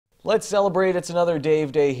Let's celebrate. It's another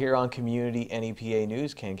Dave Day here on Community NEPA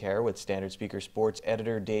News. Ken Kerr with Standard Speaker Sports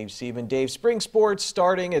editor Dave Seaman. Dave, spring sports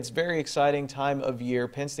starting. It's very exciting time of year.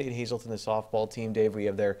 Penn State Hazelton, the softball team. Dave, we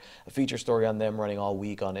have a feature story on them running all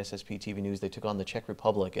week on SSP TV News. They took on the Czech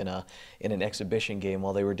Republic in an exhibition game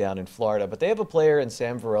while they were down in Florida. But they have a player in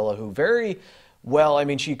Sam Varela who well, I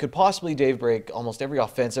mean, she could possibly, Dave, break almost every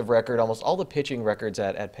offensive record, almost all the pitching records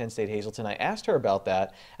at Penn State Hazelton. I asked her about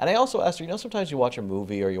that, and I also asked her, sometimes you watch a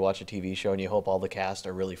movie or you watch a TV show and you hope all the cast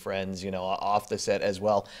are really friends, off the set as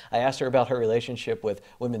well. I asked her about her relationship with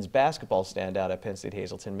women's basketball standout at Penn State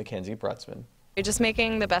Hazelton, Mackenzie Brutzman. You're just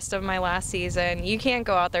making the best of my last season. You can't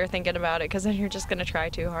go out there thinking about it because then you're just going to try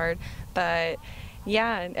too hard. But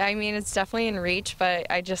yeah, I mean, it's definitely in reach, but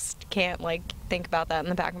I just can't think about that in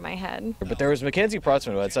the back of my head. But there was Mackenzie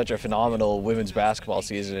Brutzman who had such a phenomenal women's basketball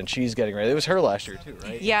season, and she's getting ready. It was her last year too,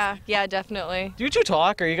 right? Yeah, definitely. Do you two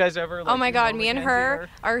talk? Are you guys ever? Oh my God, me and her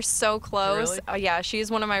are so close. Really? Yeah,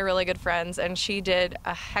 she's one of my really good friends, and she did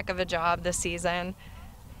a heck of a job this season.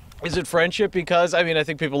 Is it friendship? Because, I mean, I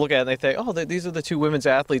think people look at it and they think, oh, these are the two women's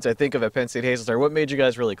athletes I think of at Penn State Hazelton. What made you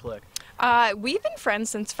guys really click? We've been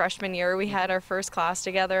friends since freshman year. We had our first class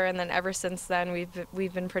together, and then ever since then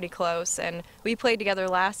we've been pretty close. And we played together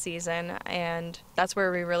last season, and that's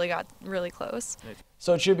where we really got really close.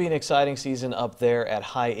 So it should be an exciting season up there at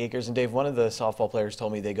High Acres. And Dave, one of the softball players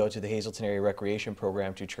told me they go to the Hazelton Area Recreation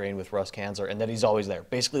Program to train with Russ Canzler, and that he's always there,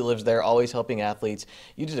 basically lives there, always helping athletes.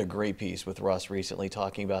 You did a great piece with Russ recently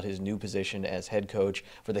talking about his new position as head coach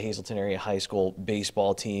for the Hazelton Area High School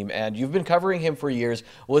baseball team. And you've been covering him for years.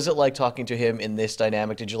 What was it like talking to him in this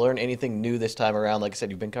dynamic? Did you learn anything new this time around? Like I said,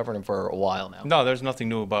 you've been covering him for a while now. No, there's nothing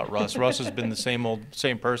new about Russ. Russ has been the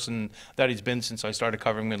same person that he's been since I started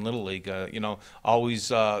covering him in Little League. Always,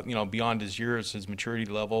 beyond his years, his maturity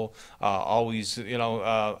level. Always,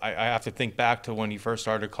 I have to think back to when he first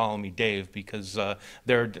started calling me Dave, because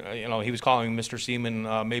he was calling me Mr.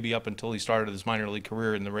 Seaman maybe up until he started his minor league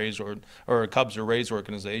career in the Rays or Cubs or Rays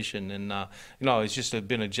organization. And he's just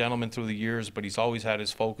been a gentleman through the years, but he's always had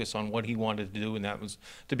his focus on what he wanted to do, and that was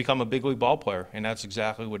to become a big league ball player. And that's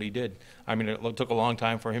exactly what he did. I mean, it took a long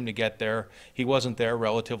time for him to get there. He wasn't there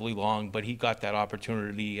relatively long, but he got that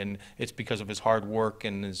opportunity, and it's because of his hard work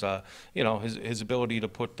and his ability to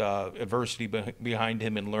put adversity behind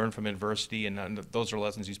him and learn from adversity, and those are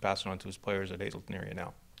lessons he's passing on to his players at Hazelton area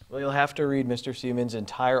now. Well, you'll have to read Mr. Seaman's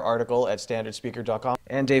entire article at standardspeaker.com.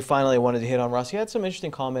 And Dave, finally, I wanted to hit on Russ. He had some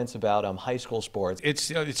interesting comments about high school sports. It's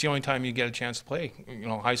the only time you get a chance to play,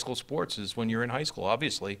 high school sports is when you're in high school,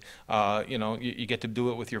 obviously. You get to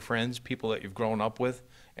do it with your friends, people that you've grown up with,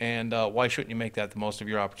 and why shouldn't you make that the most of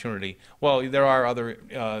your opportunity? Well, there are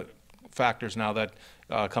other factors now that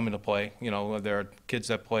come into play. There are kids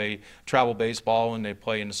that play travel baseball and they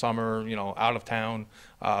play in the summer, out of town,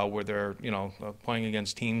 where they're, playing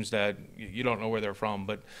against teams that you don't know where they're from.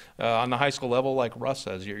 But on the high school level, like Russ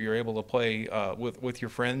says, you're able to play with your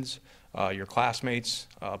friends, your classmates,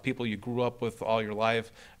 people you grew up with all your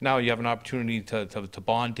life. Now you have an opportunity to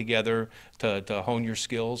bond together, to hone your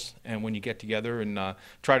skills, and when you get together and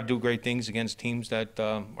try to do great things against teams that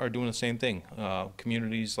are doing the same thing.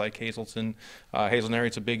 Communities like Hazelton area,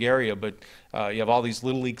 it's a big area, but you have all these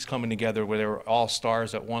little leagues coming together where they're all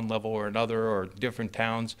stars at one level or another, or different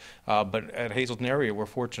towns. But at Hazelton area, we're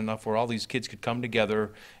fortunate enough where all these kids could come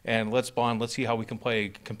together and let's bond, let's see how we can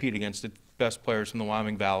compete against the best players from the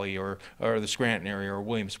Wyoming Valley or the Scranton area or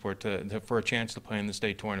Williamsport for a chance to play in the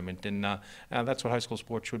state tournament. And that's what high school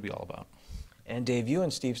sports should be all about. And Dave, you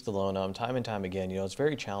and Steve Stallone, time and time again, it's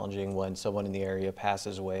very challenging when someone in the area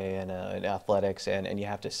passes away in athletics, and you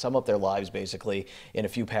have to sum up their lives basically in a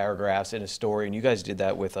few paragraphs in a story. And you guys did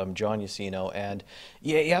that with John Yaccino. And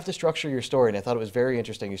yeah, you have to structure your story. And I thought it was very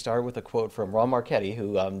interesting. You started with a quote from Ron Marchetti,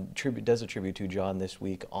 who does a tribute to John this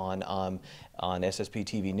week on SSP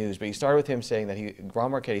TV News. But you started with him saying that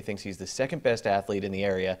Ron Marchetti thinks he's the second best athlete in the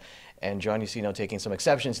area, and John Yaccino taking some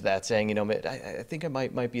exceptions to that, saying, I think I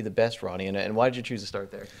might be the best, Ronnie. And why did you choose to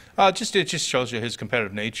start there? It just shows you his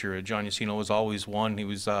competitive nature. John Yaccino was always one. He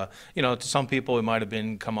was, to some people it might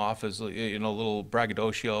have come off as a little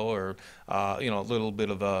braggadocio or a little bit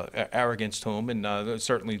of arrogance to him. And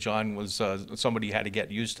certainly John was somebody you had to get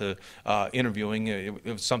used to interviewing. It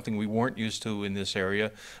was something we weren't used to in this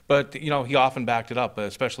area. But he often backed it up,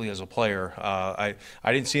 especially as a player. I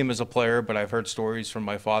didn't see him as a player, but I've heard stories from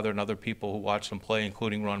my father and other people who watched him play,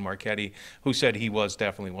 including Ron Marchetti, who said he was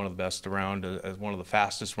definitely one of the best around, as one of the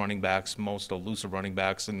fastest running backs, most elusive running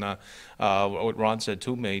backs. And what Ron said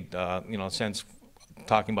too made sense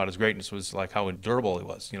talking about his greatness was like how durable he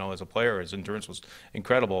was. As a player, his endurance was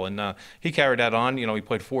incredible, and he carried that on. He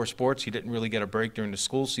played 4 sports. He didn't really get a break during the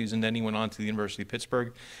school season. Then he went on to the University of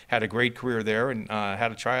Pittsburgh, had a great career there, and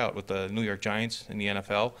had a tryout with the New York Giants in the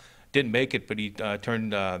NFL. Didn't make it, but he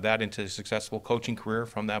turned that into a successful coaching career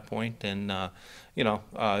from that point. And,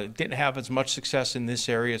 didn't have as much success in this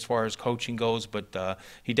area as far as coaching goes, but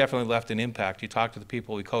he definitely left an impact. He talked to the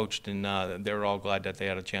people he coached, and they were all glad that they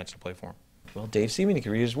had a chance to play for him. Well, Dave Seaman, you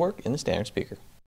can read his work in the Standard Speaker.